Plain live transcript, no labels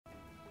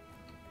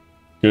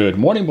Good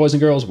morning, boys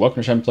and girls.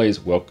 Welcome to Shen Plays.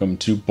 Welcome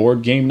to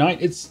Board Game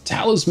Night. It's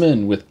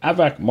Talisman with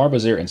Aavak,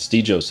 Marbozir, and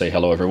Steejo. Say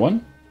hello,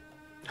 everyone.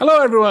 Hello,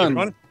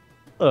 everyone.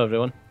 Hello,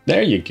 everyone.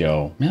 There you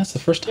go. Man, that's the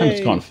first time it's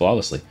gone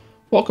flawlessly.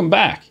 Welcome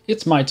back.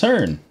 It's my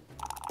turn.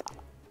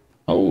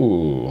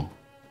 Oh.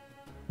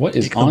 What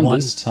is on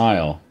this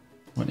tile?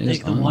 What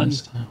is on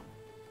this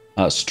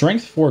tile?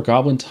 Strength 4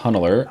 Goblin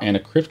Tunneler and a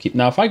Crypt Keep.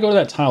 Now, if I go to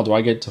that tile, do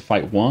I get to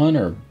fight one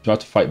or do I have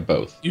to fight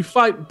both? You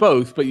fight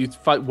both, but you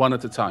fight one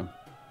at a time.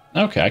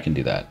 Okay, I can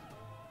do that.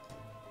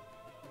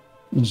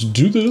 Let's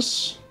do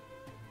this.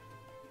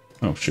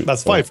 Oh shoot!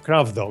 That's 5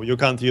 craft though. You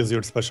can't use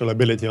your special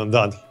ability on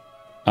that.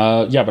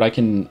 Yeah, but I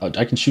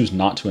can choose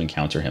not to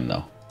encounter him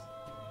though.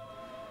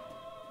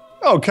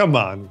 Oh come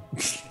on!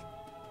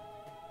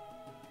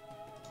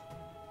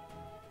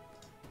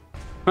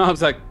 I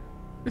was like,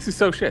 this is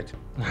so shit.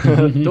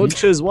 Don't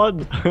choose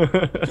one.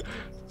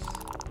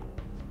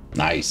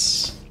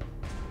 Nice.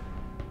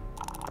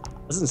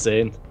 That's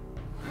insane.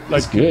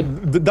 That's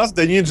good. Does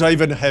the ninja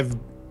even have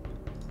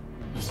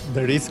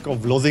the risk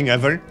of losing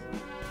ever?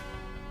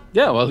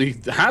 Yeah, well, he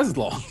has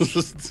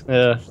lost.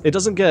 Yeah, it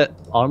doesn't get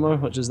armor,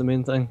 which is the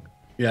main thing.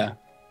 Yeah.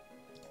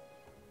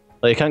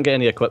 Like, you can't get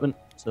any equipment,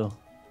 so.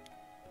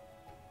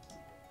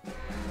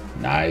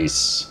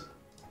 Nice.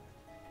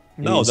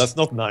 No, that's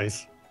not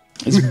nice.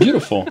 It's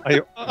beautiful.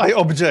 I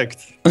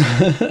object.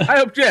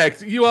 I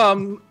object. You are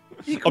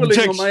equaling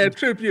Objection. on my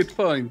attribute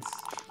points.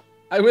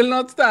 I will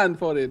not stand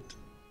for it.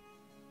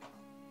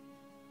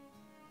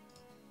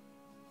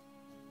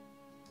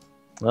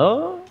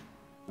 Oh.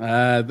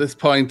 At this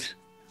point,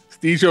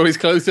 Steejo is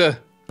closer.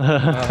 Poor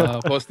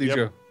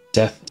Steejo.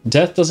 Yep.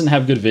 Death doesn't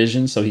have good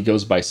vision, so he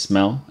goes by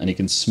smell, and he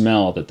can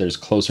smell that there's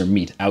closer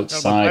meat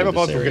outside I'm of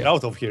about this to area. get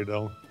out of here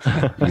though.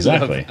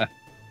 Exactly.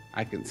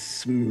 I can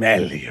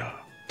smell you.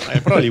 I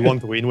probably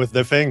won't win with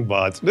the thing,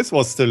 but this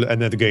was still a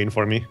net gain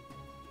for me.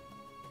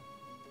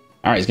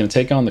 All right, he's going to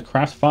take on the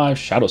Craft 5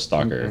 Shadow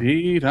Stalker.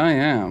 Indeed, I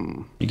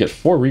am. You get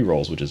 4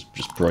 rerolls, which is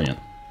just brilliant.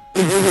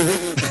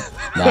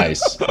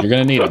 Nice. You're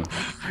going to need them.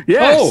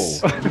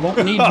 Yes. Oh, you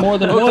won't need more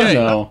than one,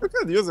 though. You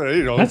can use a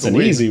reroll That's to an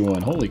win. easy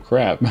one. Holy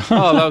crap.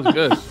 Oh, that was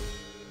good.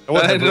 I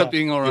want That the ended up one.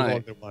 being all You right.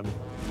 want the one. You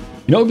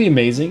know what would be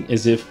amazing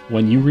is if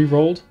when you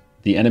rerolled,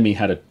 the enemy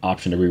had an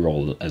option to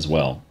reroll as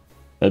well.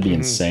 That'd be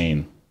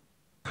insane.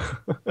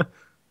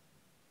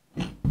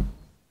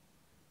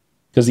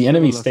 Because the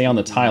enemies stay on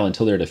the tile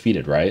until they're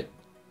defeated, right?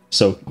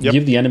 So Yep.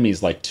 give the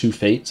enemies like 2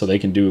 fate so they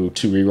can do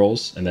 2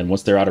 rerolls, and then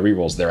once they're out of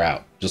rerolls, they're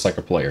out, just like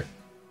a player.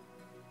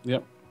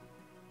 Yep.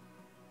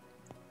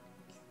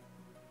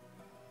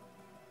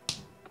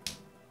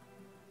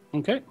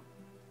 Okay.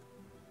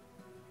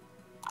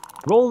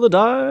 Roll the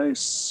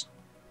dice.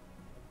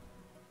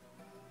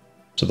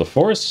 To the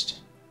forest?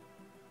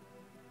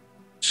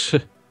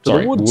 To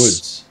Sorry, the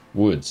woods.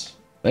 Woods.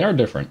 They are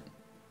different.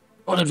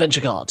 On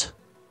adventure card.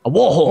 A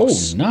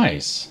warhorse. Oh,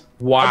 nice.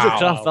 Add your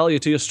craft Wow. value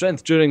to your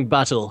strength during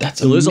battle. That's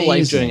to lose a life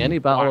amazing. during any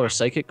battle or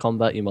psychic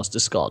combat, you must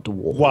discard the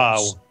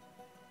warhorse.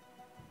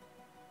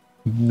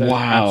 Wow.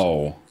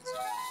 Wow.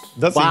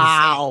 That's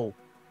Wow.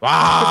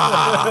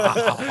 Wow.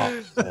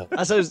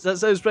 That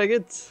sounds pretty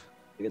good.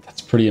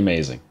 That's pretty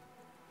amazing.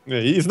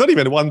 insane. It's not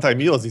even one-time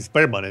use. It's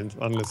permanent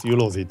unless you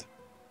lose it.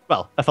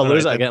 Well, if I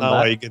lose it, I Alright, get and them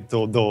now back. I get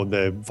to do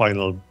the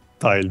final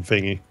tile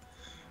thingy.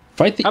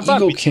 Fight the Aavak,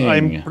 Eagle which King.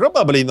 I'm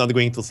probably not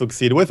going to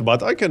succeed with,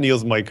 but I can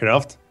use my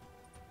craft.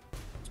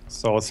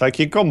 So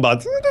psychic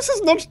combat. This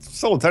is not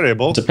so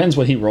terrible. Depends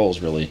what he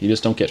rolls, really. You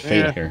just don't get fate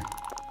Yeah. here.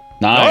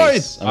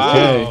 Nice. Nice.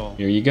 Okay. Wow.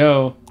 Here you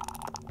go.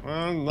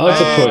 Oh,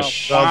 it's a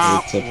push.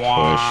 It's a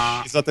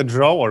push. Is that a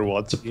draw or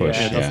what? It's a push,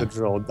 Yeah, that's yeah. a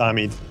draw. Damn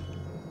it.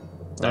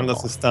 And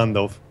that's a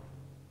standoff.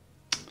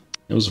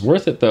 It was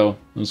worth it, though.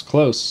 It was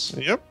close.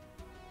 Yep.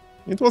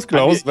 It was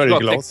close, very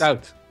got close. kicked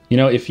out. You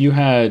know, if you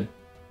had...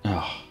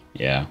 Oh,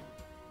 yeah.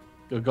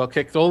 You got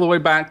kicked all the way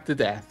back to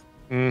death.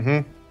 Mm-hmm.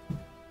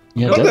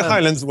 Yeah, But the Death-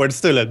 Highlands were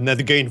still a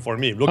net gain for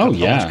me. Look Oh, at how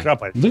yeah. much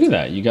crap I Look at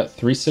that. You got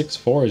 3, 6,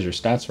 4 as your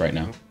stats right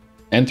now.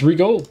 And 3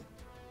 gold.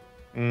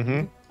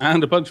 Mm-hmm.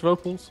 And a bunch of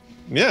opals.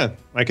 Yeah,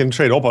 I can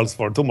trade opals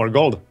for 2 more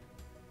gold.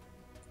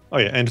 Oh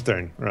yeah, end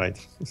turn. Right.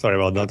 Sorry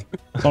about that.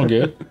 It's all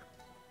good.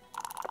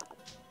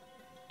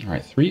 All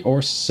right, 3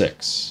 or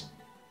 6.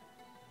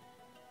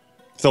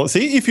 So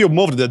see if you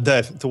moved the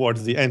death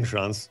towards the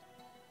entrance.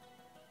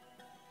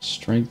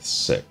 Strength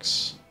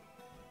 6.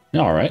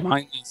 Yeah, all right.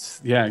 Mine is,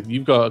 yeah,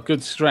 you've got a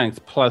good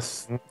strength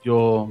plus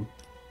your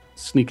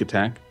sneak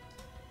attack.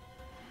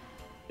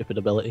 Stupid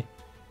ability.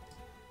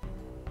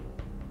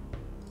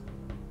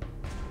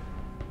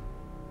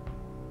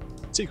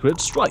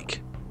 Secret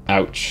strike.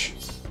 Ouch.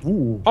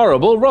 Ooh.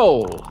 Horrible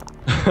roll.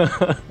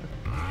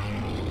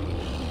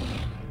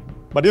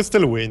 But you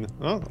still win.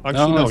 Oh,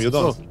 actually, no, it's you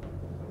don't. so-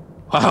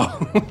 Wow.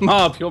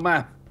 Marv, your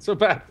math. So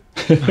bad.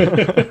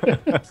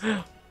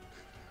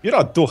 You're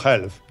at 2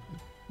 health.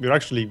 You're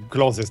actually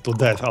closest to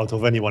death out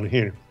of anyone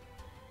here.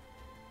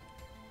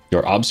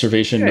 Your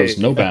observation knows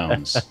no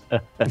bounds.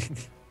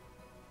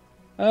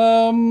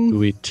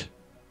 Sweet.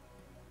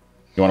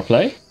 You want to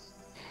play?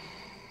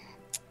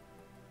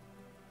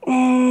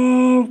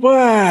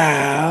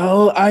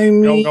 Well, I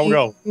mean...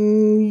 Go.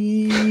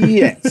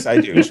 Yes, I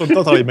do. You should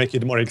totally make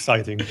it more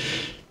exciting.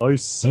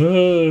 Nice.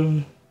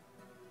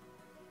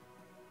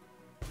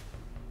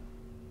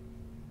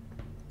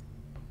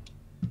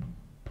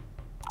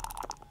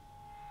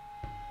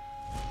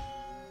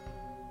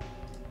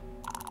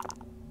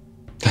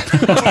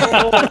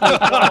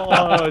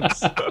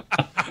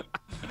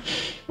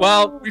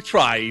 Well, we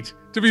tried.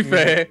 To be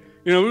fair,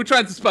 we were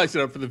trying to spice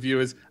it up for the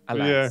viewers.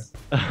 Alas.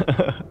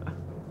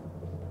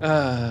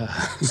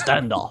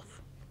 Standoff.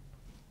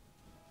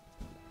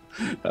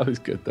 That was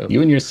good, though.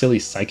 You and your silly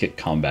psychic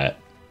combat.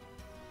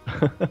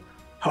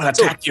 I'll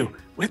attack you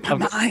with my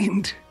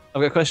mind.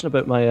 I've got a question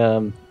about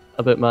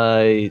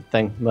my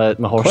thing, my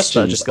horse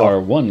that I just Questions got. are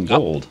 1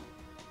 gold.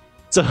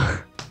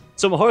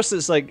 So my horse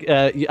is like,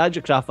 you add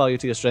your craft value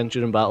to your strength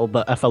during battle,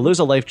 but if I lose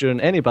a life during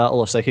any battle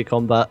or psychic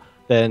combat,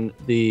 then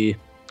the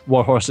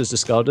war horse is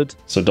discarded.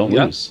 So don't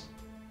lose.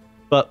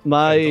 But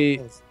my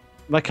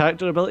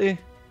character ability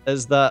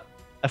is that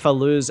if I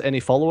lose any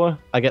follower,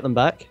 I get them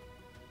back.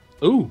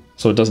 Ooh.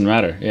 So it doesn't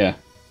matter. Yeah.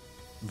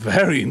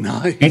 Very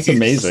nice. That's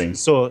amazing.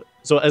 So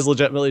it is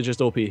legitimately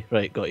just OP.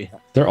 Right, got you.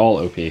 They're all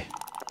OP.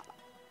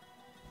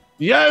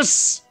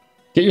 Yes!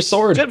 Get your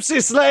sword.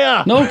 Gypsy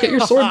Slayer! No, get your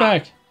sword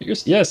back.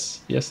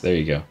 Yes, there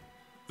you go.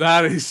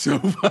 That is so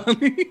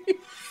funny.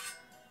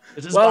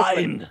 It is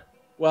mine.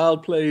 Well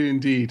played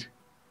indeed.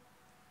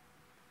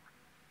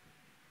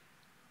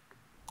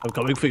 I'm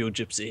coming for you,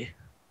 Gypsy.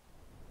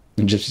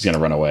 And Gypsy's gonna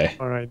run away.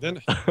 All right,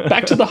 then.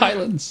 Back to the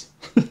Highlands.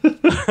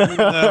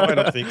 No, I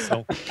don't think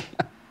so.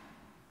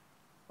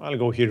 I'll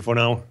go here for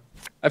now.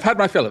 I've had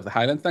my fill of the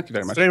Highland. Thank you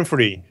very much. Strain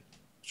free.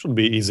 Should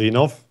be easy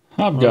enough.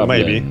 Hobgoblin.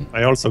 Maybe.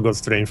 I also got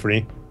strain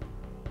free.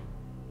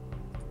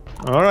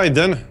 All right,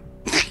 then.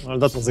 Well,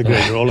 that was a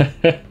great roll.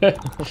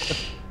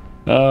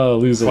 Oh,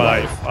 lose a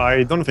 5. life.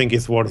 I don't think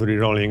it's worth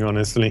re-rolling,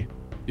 honestly.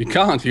 You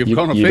can't. You've You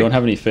gone a don't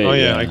have any fate. Oh,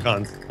 yeah, I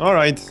can't. All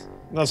right.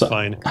 That's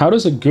fine. How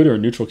does a good or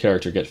neutral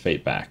character get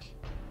fate back?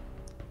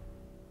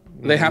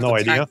 They have No to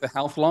idea. tank the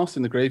health loss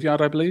in the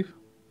graveyard, I believe.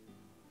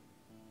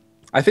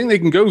 I think they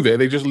can go there.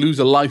 They just lose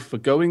a life for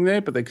going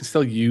there, but they can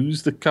still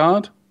use the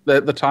card,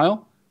 the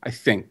tile. I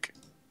think.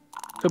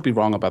 Could be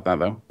wrong about that,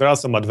 though. There are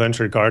some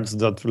adventure cards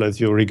that let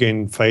you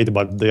regain fate,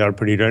 but they are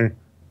pretty rare.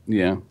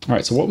 Yeah. All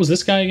right, so what was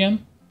this guy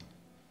again?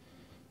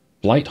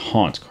 Blight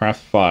Haunt,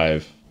 craft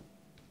 5.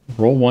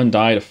 Roll 1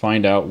 die to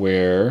find out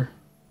where...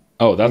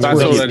 Oh, that's where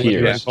he already-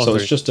 appears. yeah. So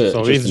it's just a So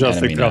just it's an just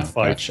enemy a now. craft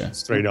 5, Gotcha.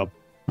 straight up.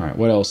 All right,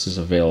 what else is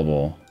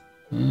available?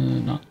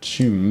 Not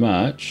too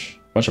much.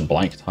 Bunch of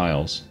blank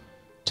tiles.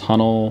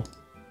 Tunnel.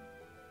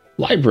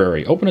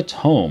 Library. Open a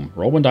tome.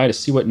 Roll 1 die to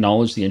see what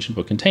knowledge the ancient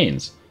book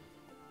contains.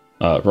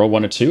 Roll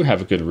 1 or 2,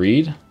 have a good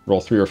read.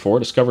 Roll 3 or 4,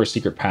 discover a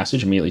secret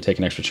passage, immediately take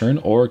an extra turn,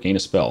 or gain a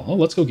spell. Oh,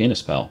 let's go gain a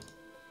spell.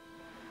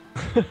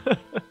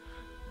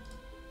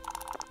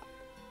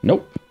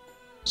 Nope.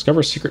 Discover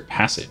a secret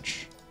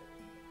passage.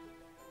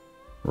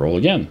 Roll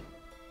again.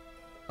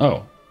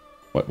 Oh.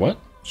 What?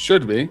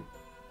 Should be.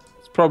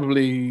 It's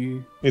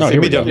probably... It's Oh,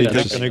 here we go. immediately Yeah, take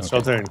that's an just- extra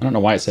okay. turn. I don't know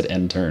why it said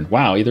end turn.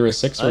 Wow, either a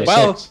 6 or a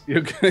Well, 6.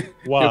 you're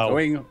Wow.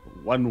 going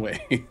one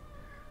way.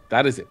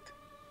 That is it.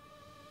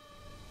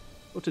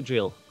 Go to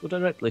jail. Go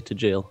directly to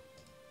jail.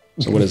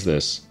 So what is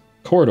this?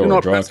 Corridor, Do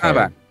not draw a press card.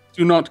 Aavak.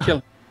 Do not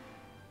kill.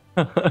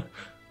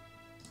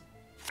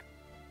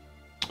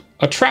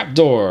 A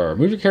trapdoor.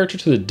 Move your character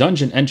to the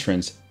dungeon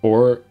entrance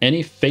or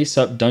any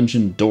face-up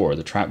dungeon door.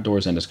 The trapdoor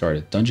is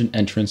undiscarded. Dungeon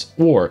entrance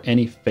or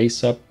any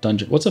face-up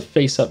dungeon. What's a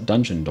face-up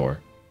dungeon door?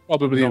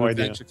 Probably No an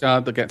idea. adventure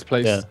card that gets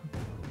placed.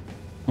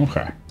 Yeah.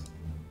 Okay.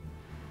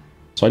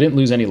 So I didn't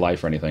lose any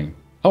life or anything.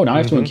 Oh, now I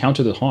have to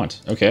encounter the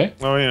haunt. Okay.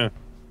 Oh, yeah.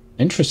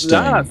 Interesting.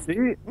 Ah, see?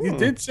 You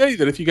did say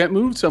that if you get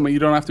moved somewhere, you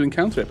don't have to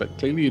encounter it, but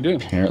clearly you do.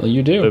 Apparently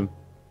you do. Boom.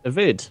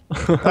 Evade.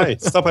 Hey,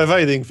 stop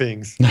evading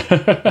things.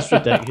 That's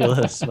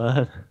ridiculous,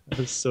 man.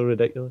 That's so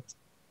ridiculous.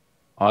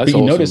 Oh, But that's you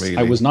awesome, noticed really.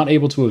 I was not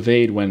able to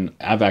evade when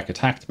Aavak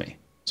attacked me.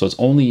 So it's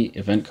only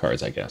event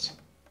cards, I guess.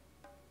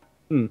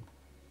 Hmm.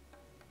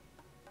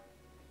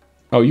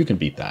 Oh, you can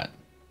beat that.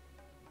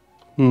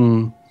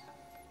 Hmm.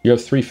 You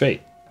have 3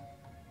 fate.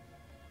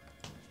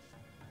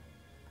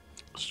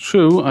 It's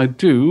true, I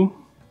do.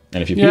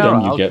 And if you Yeah, beat them,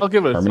 alright, you I'll get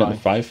give it a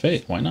permanent try. 5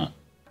 fate. Why not?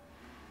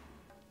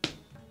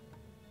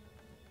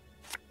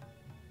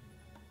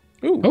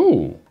 Ooh.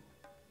 Oh,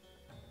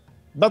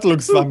 That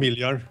looks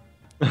familiar.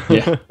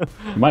 yeah.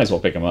 Might as well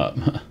pick them up.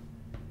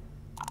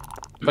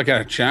 If I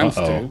get a chance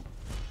Uh-oh. to.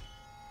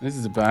 This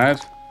is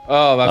bad.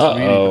 Oh, that's really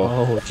bad.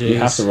 Uh-oh. Oh, jeez. You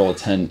have to roll a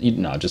 10.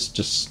 No,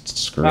 just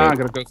screw Ah, I it.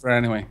 gotta go for it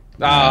anyway.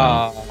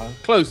 Ah,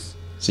 close.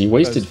 So you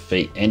wasted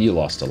fate and you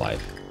lost a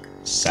life.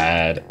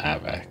 Sad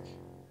Aavak.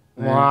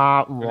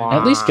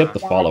 At least get the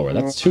follower.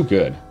 That's too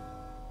good.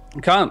 I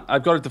can't.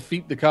 I've got to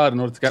defeat the card in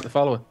order to get the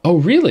follower. Oh,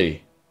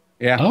 really?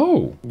 Yeah.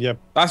 Oh. Yep.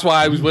 That's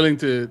why I was willing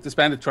to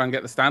spend it to try and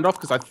get the standoff,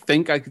 because I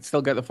think I could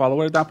still get the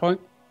follower at that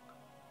point.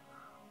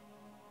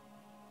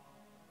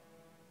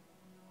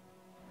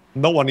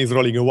 No one is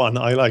rolling a 1.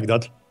 I like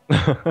that.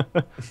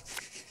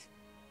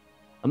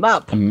 A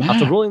map. A map.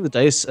 After rolling the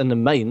dice in the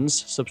mines,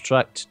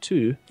 subtract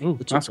 2. Ooh,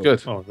 the that's total.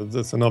 good. Oh,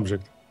 that's an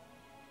object.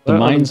 The Where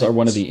are the mines are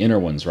one of mines? the inner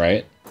ones,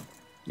 right?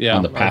 Yeah.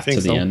 On the path think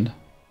to the so. end.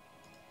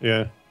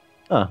 Yeah.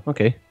 Ah,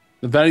 okay.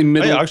 The very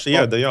middle. Yeah, actually,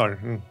 yeah, they are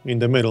in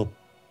the middle.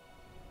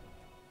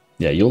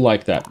 Yeah, you'll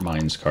like that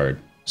mines card.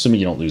 Assuming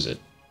you don't lose it.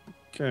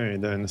 Okay,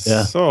 then.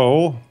 Yeah.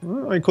 So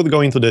I could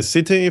go into the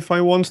city if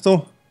I want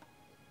to.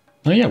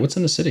 Oh yeah, what's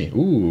in the city?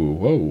 Ooh,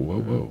 whoa, whoa,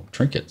 whoa.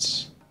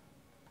 Trinkets.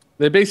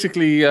 They're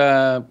basically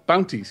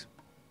bounties.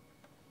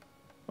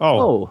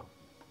 Oh,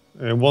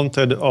 Oh,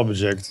 wanted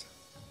object.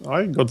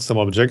 I got some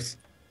objects.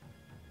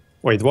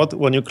 Wait, what?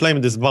 When you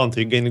claim this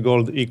bounty, gain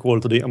gold equal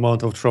to the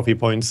amount of trophy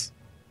points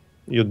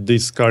you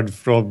discard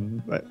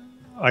from.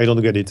 I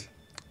don't get it.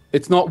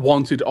 It's not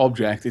wanted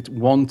object. It's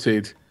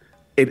wanted.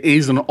 It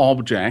is an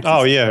object.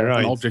 Oh, It's yeah, right.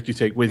 An object you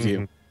take with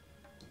you.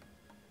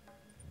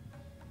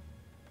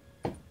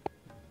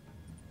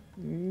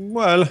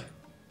 Well,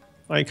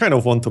 I kind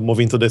of want to move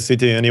into the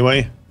city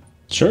anyway,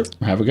 Sure,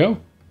 have a go.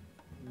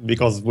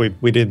 because we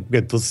didn't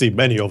get to see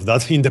many of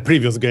that in the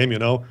previous game, you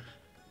know.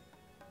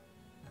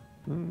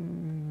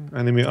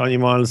 Enemy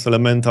animals,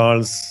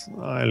 elementals.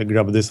 I'll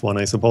grab this one,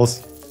 I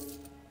suppose.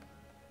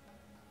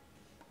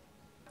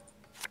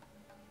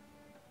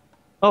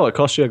 oh, it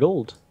costs you a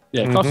gold.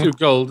 Yeah, it costs you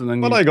gold, and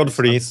then. But you I got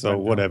free, start so to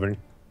spend whatever.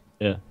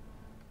 Yeah.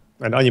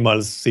 And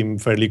animals seem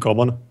fairly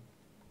common.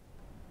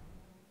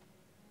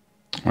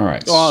 All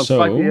right, Go on,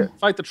 so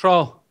fight the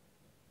troll.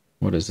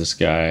 what is this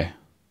guy?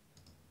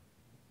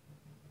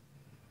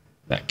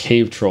 That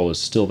cave troll is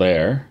still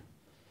there.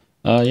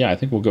 Yeah, I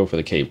think we'll go for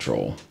the cave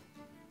troll.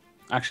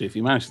 Actually, if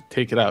you manage to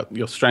take it out,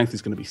 your strength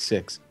is going to be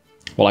 6.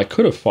 Well, I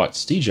could have fought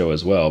Steejo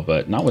as well,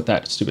 but not with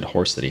that stupid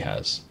horse that he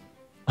has.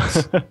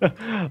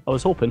 I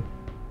was hoping.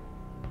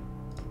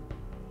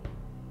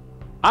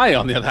 I,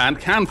 on the other hand,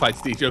 can fight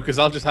Steejo because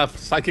I'll just have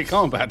psychic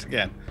combat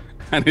again,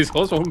 and his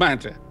horse won't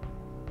matter.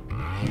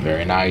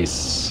 Very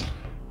nice.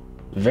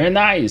 Very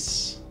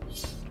nice.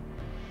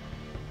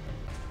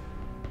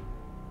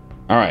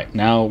 All right,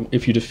 now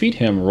if you defeat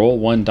him, roll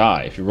 1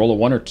 die. If you roll a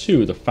 1 or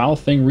 2, the foul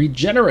thing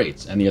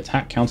regenerates, and the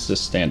attack counts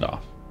as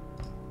standoff.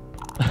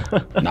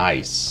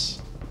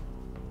 Nice.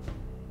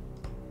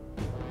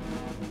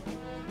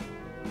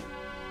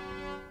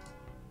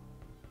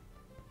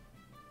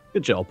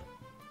 Good job.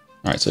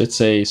 All right, so it's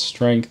a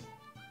strength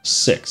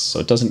 6, so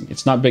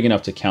it's not big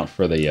enough to count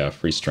for the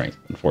free strength,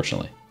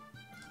 unfortunately.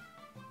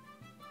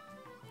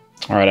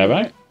 All right,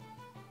 Aavak.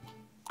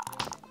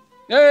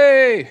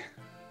 Yay!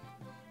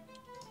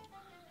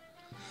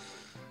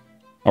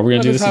 Are we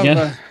gonna do this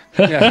again?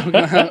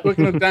 Yeah, we're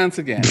gonna dance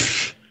again.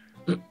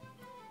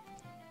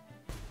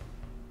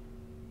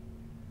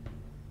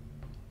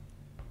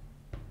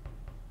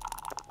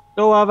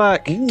 Go,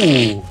 Aavak.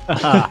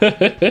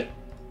 Ooh.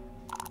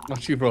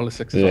 Watch you roll a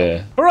 6.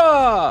 Yeah.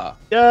 Hurrah!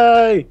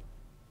 Yay!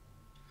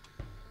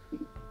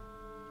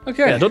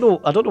 Okay. Yeah, I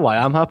don't know why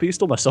I'm happy. He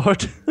stole my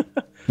sword.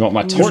 You want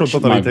my should torch,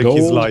 totally my take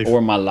his gold, life.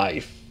 or my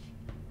life?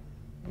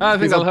 I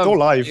think He's I'll up have to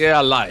life. Yeah,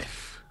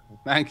 life.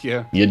 Thank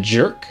you. You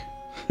jerk.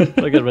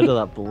 I get rid of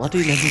that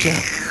bloody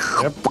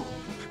ninja. Yep.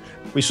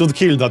 We should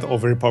kill that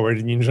overpowered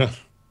ninja.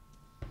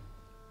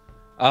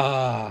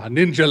 Ah,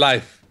 ninja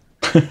life.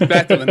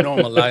 Better than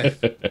normal life.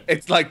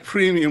 It's like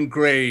premium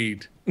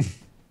grade.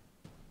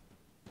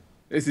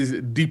 This is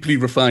deeply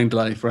refined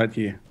life right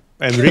here.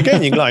 And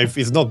regaining life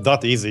is not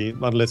that easy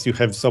unless you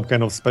have some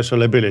kind of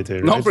special ability,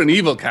 right? Not for an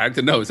evil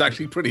character, no, it's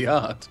actually pretty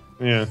hard.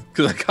 Yeah.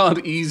 Because I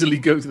can't easily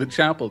go to the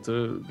chapel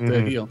to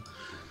heal.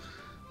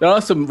 There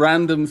are some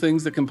random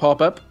things that can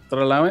pop up that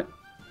allow it.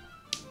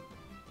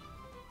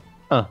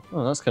 Oh,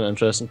 that's kind of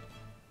interesting.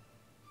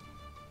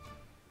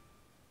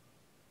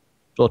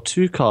 Draw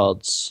 2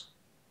 cards.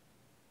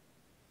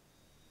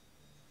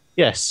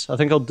 Yes, I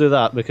think I'll do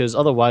that because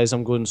otherwise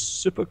I'm going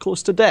super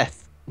close to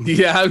death.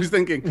 Yeah, I was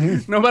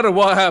thinking, no matter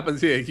what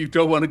happens here, you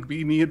don't want to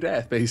be near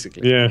death,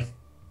 basically. Yeah.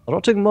 A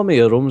rotting mummy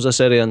roams this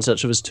area in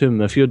search of his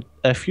tomb. If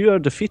you are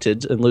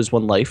defeated and lose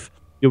 1 life,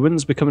 your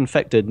wounds become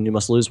infected and you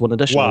must lose 1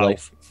 additional Wow.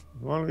 life.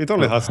 Well, it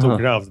only has 2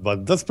 crafts,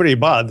 but that's pretty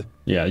bad.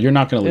 Yeah, you're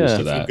not going to lose Yeah.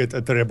 to You that. get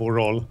a terrible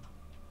roll.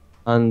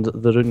 And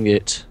the rune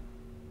gate.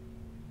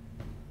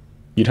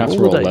 You'd have to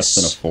Roll the roll less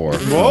than a dice. 4,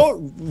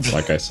 Whoa!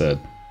 like I said.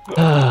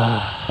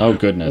 Oh,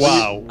 goodness.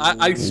 Wow.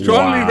 I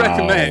strongly Wow.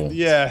 recommend.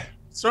 Yeah.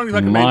 Strongly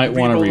recommend. Might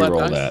want to re-roll re-roll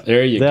dice. that.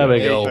 There you There go. we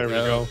go. There we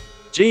go.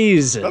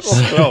 Jesus. That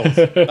was close.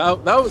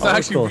 That was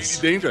actually really close.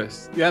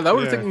 dangerous. Yeah, that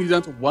would have Yeah. taken you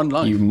down to 1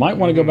 life. You might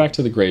want to go back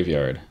to the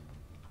graveyard.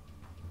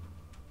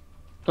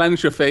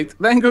 Replenish your fate,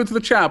 then go to the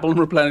chapel and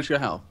replenish your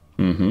health.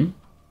 Mm-hmm.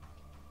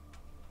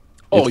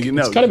 Oh, you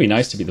know. It's got to be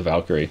nice to be the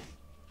Valkyrie.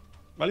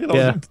 Well, you know,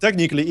 Yeah.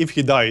 technically, if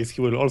he dies,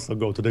 he will also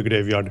go to the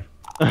graveyard.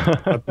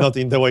 But not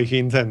in the way he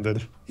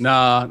intended.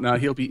 Nah,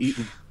 he'll be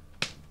eaten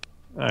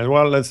And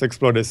well, let's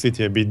explore the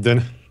city a bit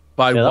then.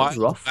 by Yeah, that was wild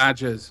rough.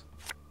 badgers.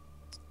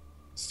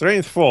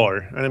 Strength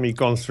 4, enemy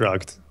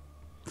construct.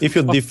 If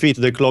you defeat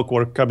the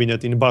clockwork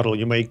cabinet in battle,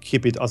 you may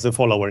keep it as a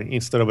follower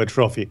instead of a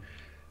trophy.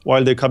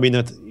 While the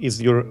cabinet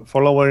is your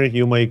follower,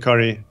 you may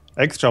carry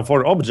Extra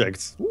 4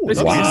 objects. Ooh, This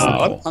that's, is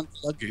Wow.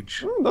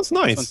 luggage. that's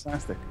nice.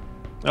 Fantastic.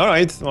 All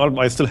right. Well,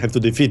 I still have to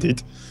defeat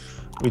it,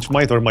 which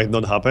might or might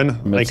not happen. I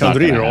It's can't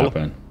not gonna reroll.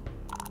 happen.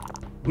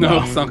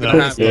 No, it's not No,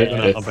 going to it's happen. not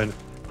gonna happen.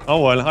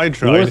 Oh well, I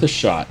tried. Worth a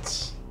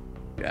shot.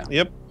 Yeah.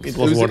 Yep, it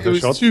was worth It a was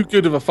shot. too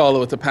good of a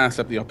follower to pass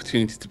up the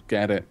opportunity to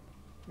get it.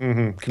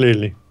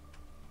 Clearly.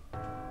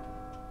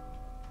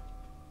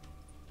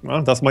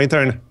 Well, that's my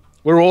turn.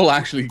 We're all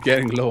actually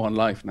getting low on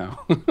life now.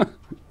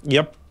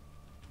 Yep.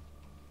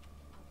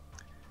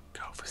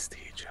 Go for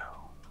Steejo.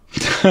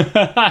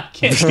 I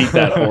can't beat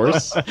that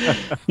horse.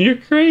 You're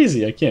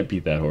crazy. I can't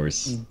beat that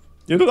horse.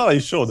 You know that I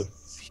should.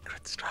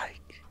 Secret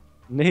strike.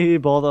 Nay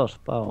bother,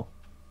 pal.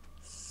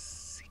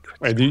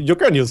 Secret Wait, you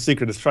can use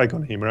Secret Strike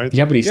on him, right?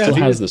 Yeah, but he still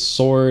he has is. the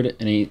sword,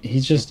 and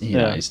he's just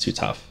he's too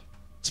tough,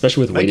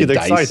 especially with Make weighted it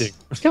dice. exciting.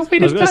 He's got I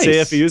weighted was going to dice. say,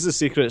 if he uses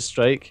Secret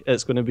Strike,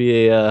 it's going to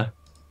be a...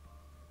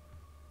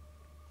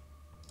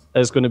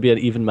 it's going to be an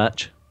even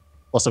match.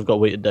 Plus, I've got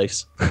weighted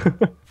dice. Yeah, Not so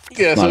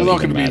an it's not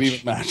going even to be an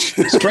match.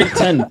 even match. Strength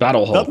 10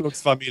 battle That hope.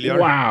 looks familiar.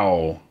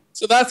 Wow.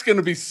 So that's going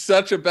to be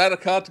such a better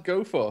card to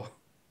go for.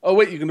 Oh,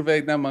 wait, you can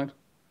evade. Never mind.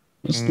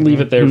 Just leave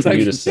it there for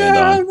you to stand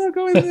yeah, on. I'm not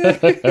going there.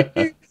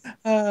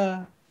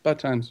 Bad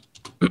times.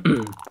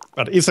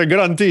 But it's a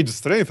guaranteed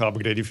strength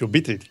upgrade if you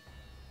beat it.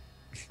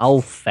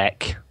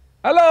 Aavak.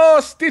 Hello,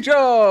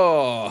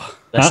 Steejo!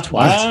 That's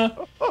twice.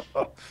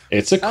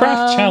 It's a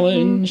craft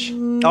challenge.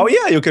 Oh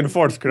yeah, you can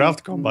force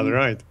craft combat,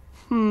 right?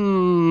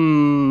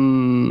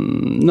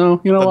 No,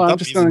 you know But what? I'm that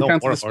just means going to no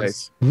cancel more the horse.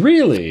 space.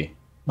 Really?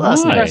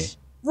 That's Why? nice.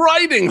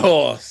 Riding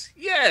horse!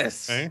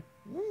 Yes! Okay.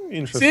 See,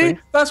 Interesting.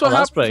 that's what Oh,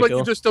 that's happens pretty when cool.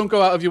 you just don't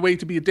go out of your way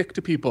to be a dick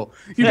to people.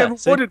 You Yeah, get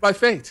see? rewarded by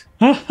fate.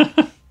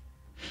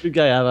 Good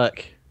guy,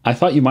 Aavak. I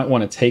thought you might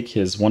want to take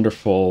his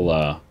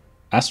wonderful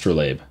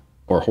astrolabe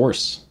or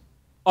horse.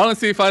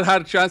 Honestly, if I'd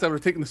had a chance, I would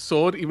have taken the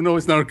sword, even though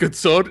it's not a good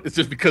sword. It's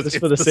just because Just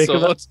it's for the sake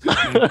sword. of it.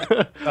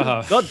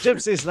 Not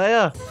Gypsy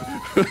Slayer.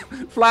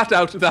 Flat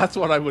out, that's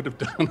what I would have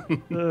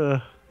done.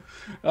 It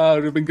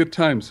would have been good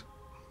times.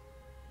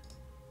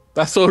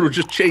 That sword would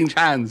just change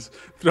hands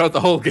throughout the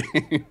whole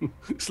game.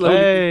 Slowly.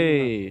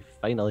 Hey,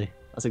 finally.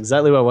 That's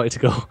exactly where I wanted to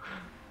go.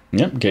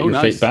 Yep, get Oh, your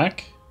nice. fate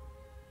back.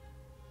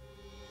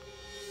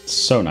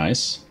 So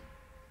nice.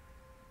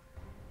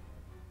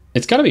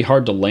 It's got to be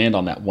hard to land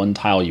on that one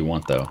tile you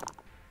want, though.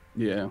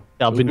 Yeah.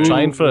 I've been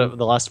trying for it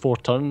the last 4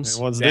 turns.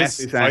 What's Yes,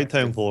 this? exactly. High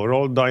tempo.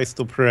 Roll dice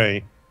to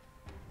pray.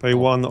 Pay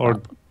 1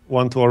 or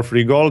 2 or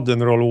 3 gold,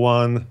 then roll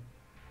 1.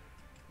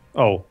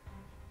 Oh.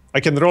 I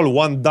can roll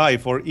 1 die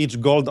for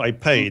each gold I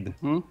paid.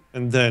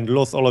 And then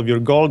lose all of your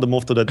gold,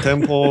 move to the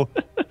temple,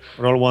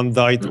 roll 1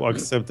 die to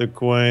accept the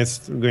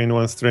quest, gain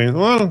 1 strength.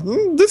 Well,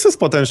 this is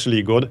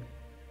potentially good.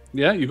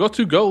 Yeah, you got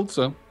 2 gold,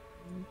 so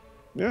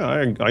Yeah,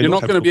 I you're don't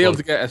not have going to be able gold.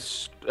 to get a.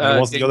 And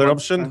what's the gain other one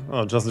option? strength.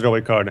 Oh, just draw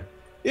a card.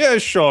 Yeah,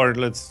 sure.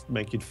 Let's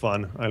make it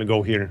fun. I'll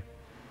go here.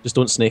 Just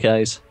don't snake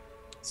eyes.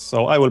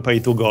 So I will pay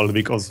 2 gold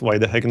because why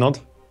the heck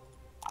not?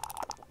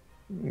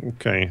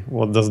 Okay,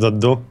 what does that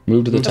do?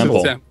 Move to the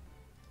temple. Yeah.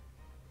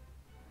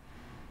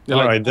 You're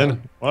All like, right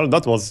then. Well,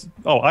 that was.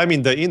 Oh, I'm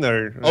in the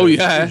inner. Oh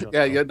yeah, region.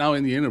 yeah. You're now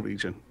in the inner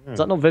region. Is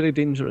that not very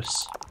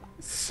dangerous?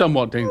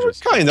 Somewhat dangerous.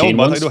 Kind of, Gain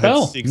but one I do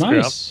spell. have 6 craft.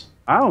 Nice.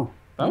 Wow,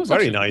 that was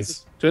Very actually a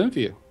nice. good turn for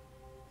you.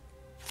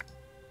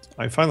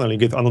 I finally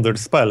get another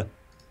spell.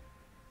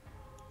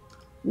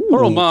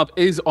 Poor old Marb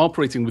is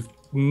operating with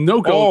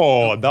no gold.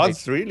 Oh,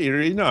 that's really,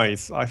 really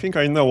nice. I think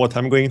I know what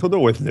I'm going to do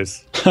with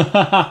this. There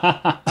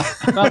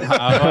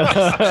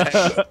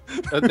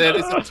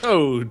is a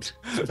toad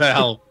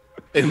spell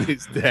in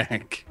his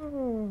deck.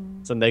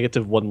 It's a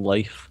 -1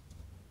 life.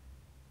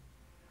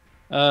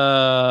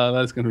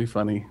 That's going to be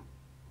funny.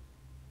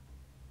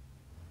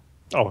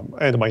 Oh,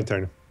 and my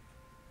turn.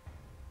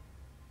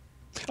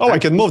 Oh, I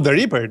can move the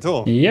Reaper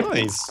too. Yep.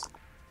 Nice.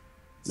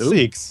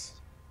 6.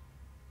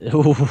 Ooh.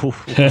 Ooh.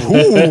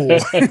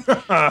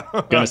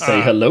 Gonna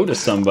say hello to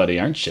somebody,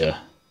 aren't you?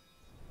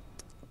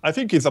 I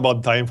think it's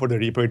about time for the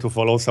Reaper to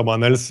follow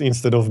someone else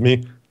instead of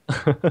me.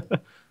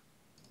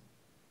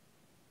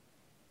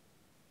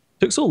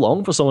 Took so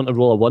long for someone to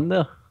roll a 1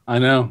 there. I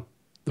know.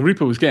 The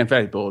Reaper was getting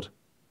very bored.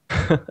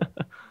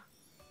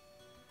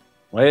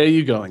 Where are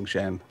you going,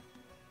 Shen?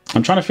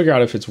 I'm trying to figure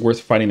out if it's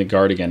worth fighting the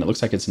guard again. It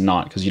looks like it's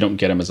not, because you don't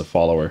get him as a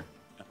follower.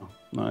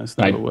 No, it's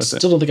I never worth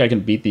still don't think I can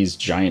beat these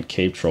giant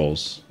cave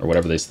trolls, or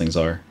whatever these things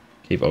are.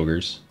 Cave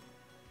ogres.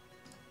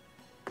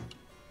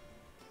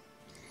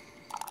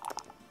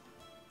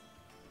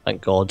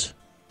 Thank God.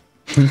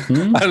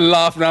 it. I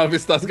laugh now if it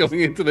starts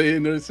going into the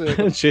inner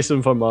circle.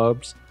 Chasing for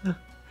Marbs.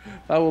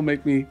 That will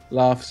make me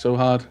laugh so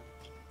hard.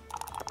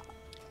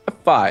 A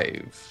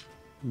 5.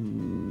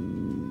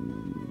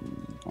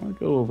 I'll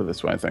go over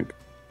this way, I think.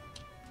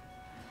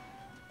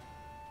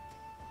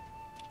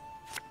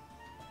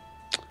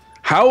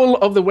 Howl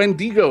of the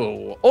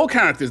Wendigo. All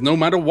characters, no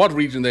matter what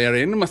region they are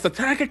in, must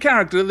attack a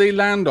character they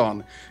land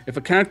on. If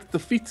a character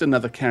defeats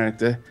another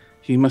character,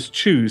 he must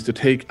choose to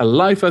take a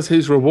life as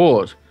his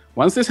reward.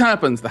 Once this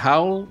happens, the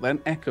howl then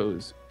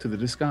echoes to the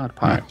discard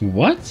pile.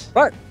 What?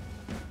 Right.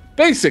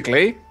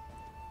 Basically,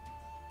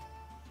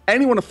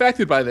 anyone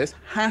affected by this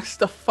has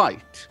to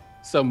fight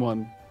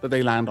someone that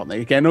they land on.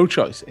 They get no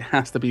choice. It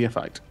has to be a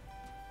fight.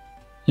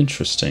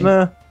 Interesting.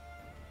 Nah.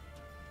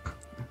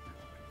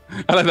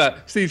 I like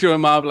that. Steejo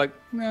and Marv like,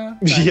 nah.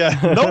 Yeah,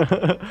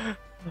 no.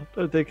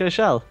 Don't think I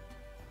shall.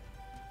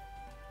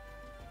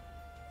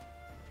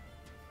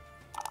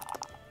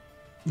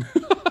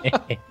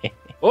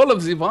 All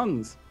of the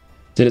ones.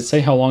 Did it say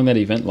how long that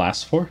event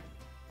lasts for?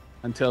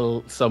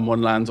 Until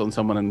someone lands on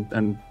someone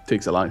and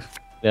takes a life.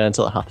 Yeah,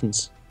 until it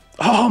happens.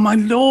 Oh, my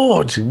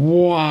lord.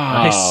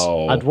 Wow.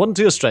 Nice. Add 1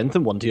 to your strength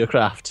and 1 to your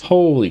craft.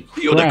 Holy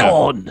crap.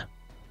 Unicorn!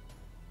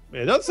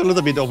 Yeah, that's a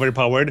little bit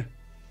overpowered.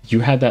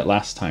 You had that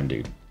last time,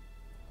 dude.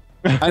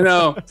 I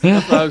know.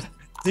 That's what I was-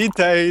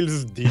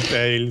 Details,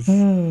 details.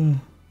 No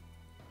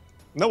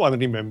one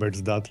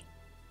remembers that.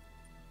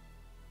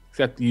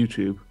 Except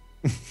YouTube.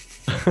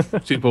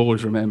 YouTube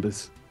always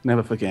remembers.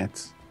 Never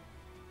forgets.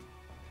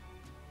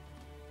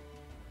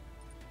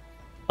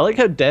 I like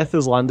how death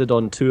has landed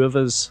on 2 of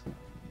us,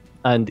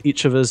 and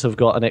each of us have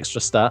got an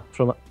extra stat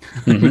from it.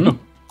 Mhm.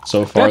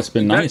 So far, it's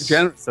been That's nice.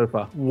 generous so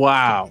far.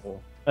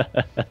 Wow. Yeah,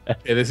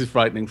 this is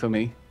frightening for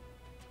me.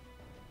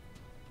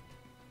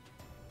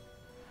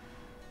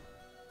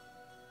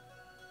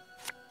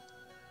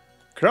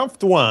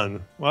 Craft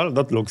 1. Well,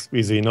 that looks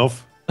easy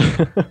enough.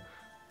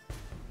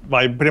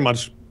 I pretty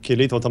much kill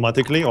it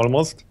automatically,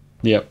 almost.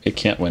 Yep, it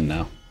can't win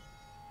now.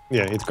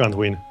 Yeah, it can't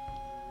win.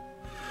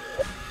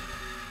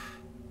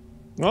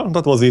 Well,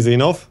 that was easy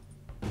enough.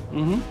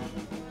 Mm-hmm.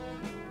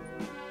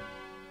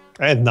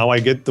 And now I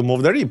get to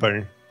move the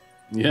Reaper.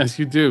 Yes,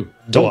 you do.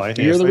 Don't I?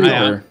 fear Yes, the I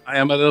Reaper. I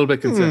am a little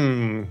bit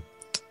concerned.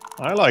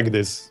 I like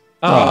this.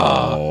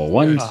 Oh,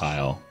 one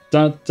tile.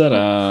 Da da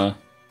da.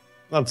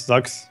 That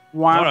sucks.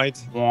 Wow. All right.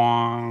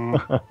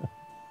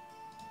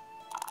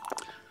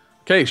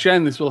 Okay,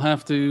 Shen, this will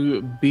have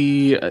to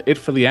be it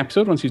for the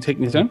episode once you've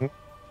taken your turn.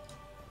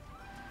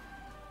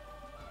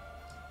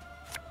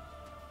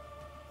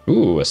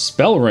 Ooh, a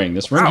spell ring.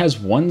 This ring Wow. has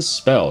 1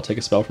 spell. Take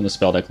a spell from the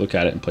spell deck, look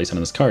at it, and place it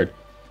on this card.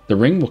 The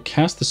ring will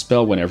cast the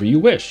spell whenever you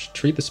wish.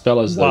 Treat the spell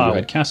as though Wow. you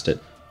had cast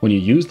it. When you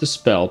use the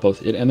spell,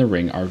 both it and the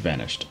ring are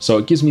vanished. So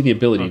it gives me the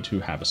ability to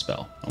have a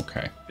spell.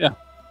 Okay. Yeah,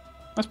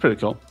 that's pretty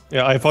cool.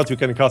 Yeah, I thought you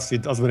can cast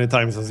it as many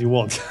times as you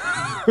want.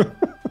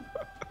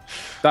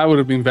 That would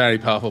have been very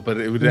powerful, but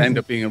it would end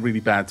up being a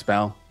really bad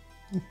spell.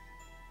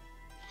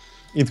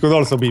 It could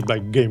also be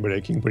like game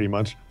breaking, pretty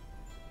much.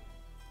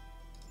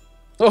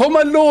 Oh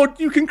my lord,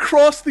 you can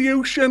cross the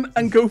ocean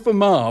and go for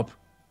Marb.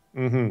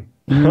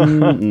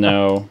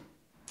 No.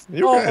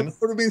 You Oh, can. that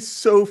would have been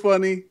so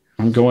funny.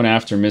 I'm going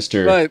after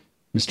Mr. Right.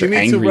 Mr. You need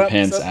to Angry wrap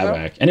Pants this up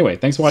now? Aavak. Anyway,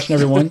 thanks for watching,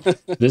 everyone.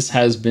 This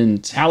has been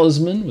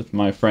Talisman with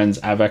my friends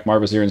Aavak,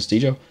 Marbozir, and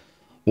Steejo.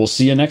 We'll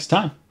see you next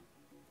time.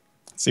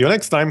 See you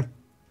next time.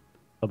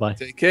 Bye-bye.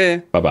 Take care.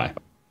 Bye-bye.